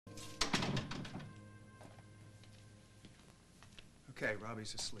okay.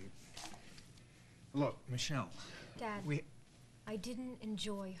 Robbie's asleep. Look, Michelle. Dad, I didn't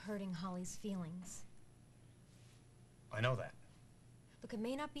enjoy hurting Holly's feelings. I know that. Look, it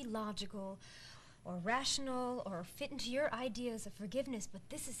may not be logical or rational or fit into your ideas of forgiveness, but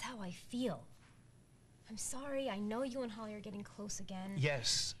this is how I feel. I'm sorry. I know you and Holly are getting close again.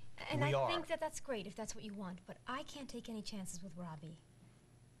 Yes, and we are. I think that that's great if that's what you want, but I can't take any chances with Robbie.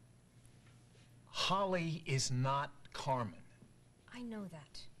 Holly is not Carmen. I know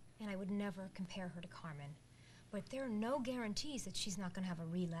that, and I would never compare her to Carmen. But there are no guarantees that she's not going to have a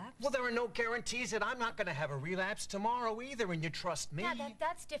relapse. Well, there are no guarantees that I'm not going to have a relapse tomorrow either, and you trust me. Yeah,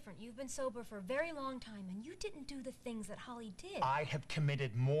 that's different. You've been sober for a very long time, and you didn't do the things that Holly did. I have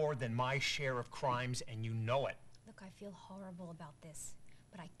committed more than my share of crimes, and you know it. Look, I feel horrible about this,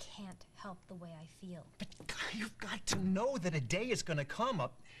 but I can't help the way I feel. But you've got to know that a day is going to come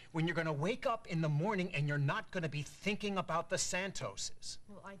up when you're going to wake up in the morning and you're not going to be thinking about the Santoses.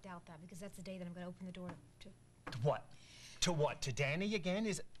 Well, I doubt that, because that's the day that I'm going to open the door to... To what? To what? To Danny again?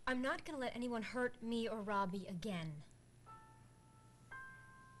 I'm not going to let anyone hurt me or Robbie again.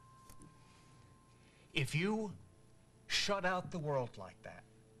 If you shut out the world like that,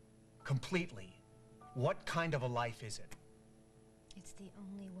 completely, what kind of a life is it? It's the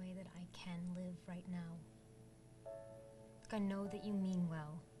only way that I can live right now. Look, I know that you mean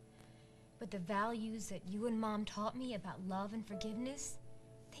well, but the values that you and Mom taught me about love and forgiveness,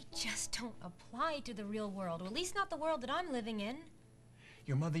 they just don't apply to the real world, or at least not the world that I'm living in.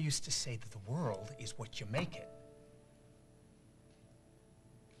 Your mother used to say that the world is what you make it.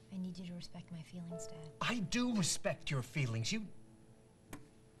 I need you to respect my feelings, Dad. I do respect your feelings.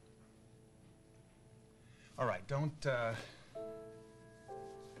 All right,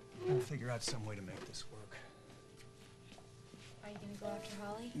 we'll figure out some way to make this work. Are you gonna go after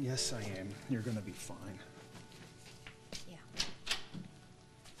Holly? Yes, I am. You're gonna be fine. Yeah.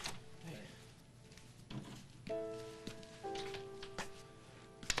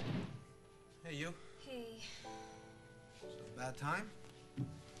 Hey, you. Hey. So a bad time?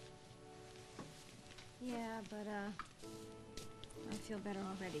 Yeah, but, I feel better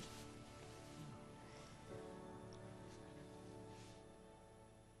already.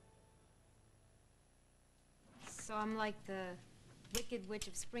 So I'm like the Wicked Witch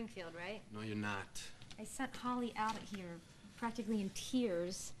of Springfield, right? No, you're not. I sent Holly out of here practically in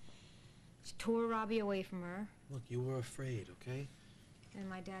tears. She tore Robbie away from her. Look, you were afraid, okay? And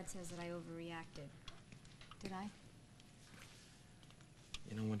my dad says that I overreacted. Did I?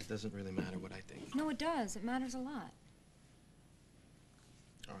 You know what? It doesn't really matter what I think. No, it does. It matters a lot.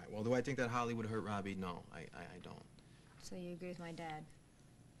 All right, well, do I think that Holly would hurt Robbie? No, I don't. So you agree with my dad?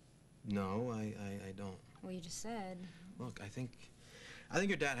 No, I don't. Well, you just said. Look, I think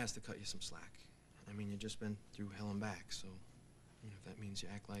your dad has to cut you some slack. I mean, you've just been through hell and back, so if that means you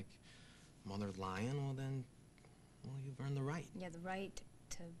act like Mother Lion, well, you've earned the right. Yeah, the right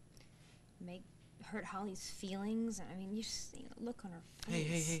to hurt Holly's feelings. I mean, you see the look on her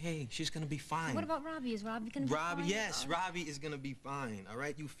face. Hey, she's gonna be fine. What about Robbie? Is Robbie gonna be fine? Yes, Robbie is gonna be fine, all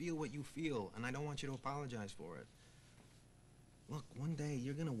right? You feel what you feel, and I don't want you to apologize for it. Look, one day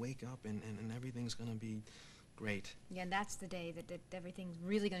you're gonna wake up and everything's gonna be great. Yeah, and that's the day that everything's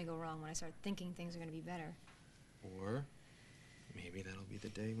really gonna go wrong, when I start thinking things are gonna be better. Or maybe that'll be the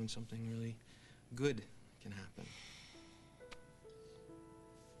day when something really good can happen.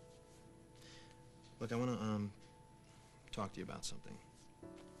 Look, I wanna talk to you about something.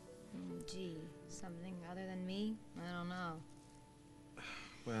 Gee, something other than me? I don't know.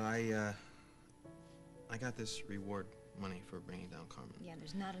 Well, I got this reward money for bringing down Carmen. Yeah,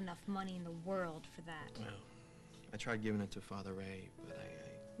 there's not enough money in the world for that. Well, I tried giving it to Father Ray, but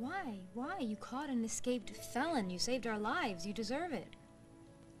Why? Why? You caught an escaped felon. You saved our lives. You deserve it.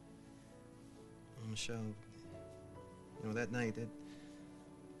 Well, Michelle, you know, that night, that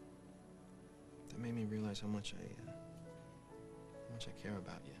made me realize how much I care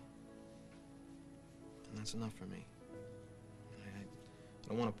about you. And that's enough for me. I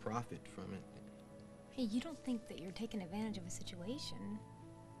don't want to profit from it. Hey, you don't think that you're taking advantage of a situation?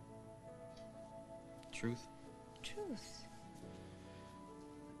 Truth? Truth.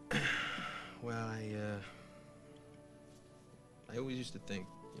 Well, I always used to think,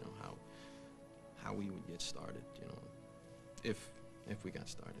 you know, how we would get started, you know, if we got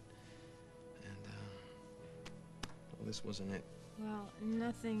started. And, well, this wasn't it. Well,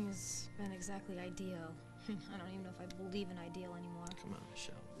 nothing's been exactly ideal. I don't even know if I believe in ideal anymore. Come on,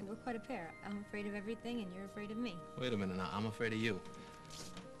 Michelle. And we're quite a pair. I'm afraid of everything, and you're afraid of me. Wait a minute now. I'm afraid of you.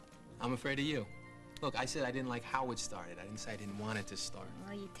 I'm afraid of you. Look, I said I didn't like how it started. I didn't say I didn't want it to start.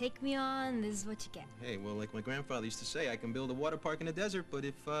 Well, you take me on, this is what you get. Hey, well, like my grandfather used to say, I can build a water park in the desert, but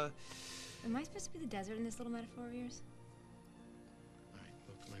if, Am I supposed to be the desert in this little metaphor of yours? All right,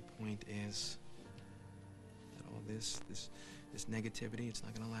 look, my point is that all this negativity, it's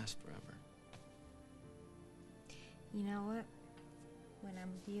not gonna last forever. You know what? When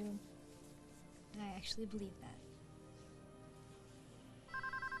I'm with you, I actually believe that.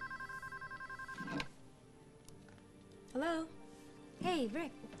 Hello? Hey,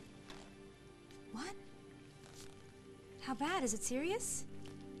 Rick. What? How bad? Is it serious?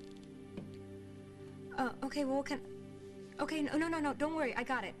 Okay, well, Okay, no, don't worry. I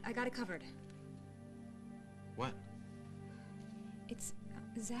got it covered. What? It's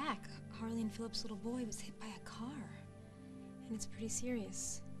Zach, Harley and Philip's little boy, was hit by a car. And it's pretty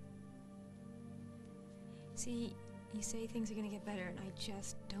serious. See, you say things are gonna get better, and I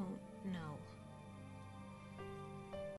just don't know.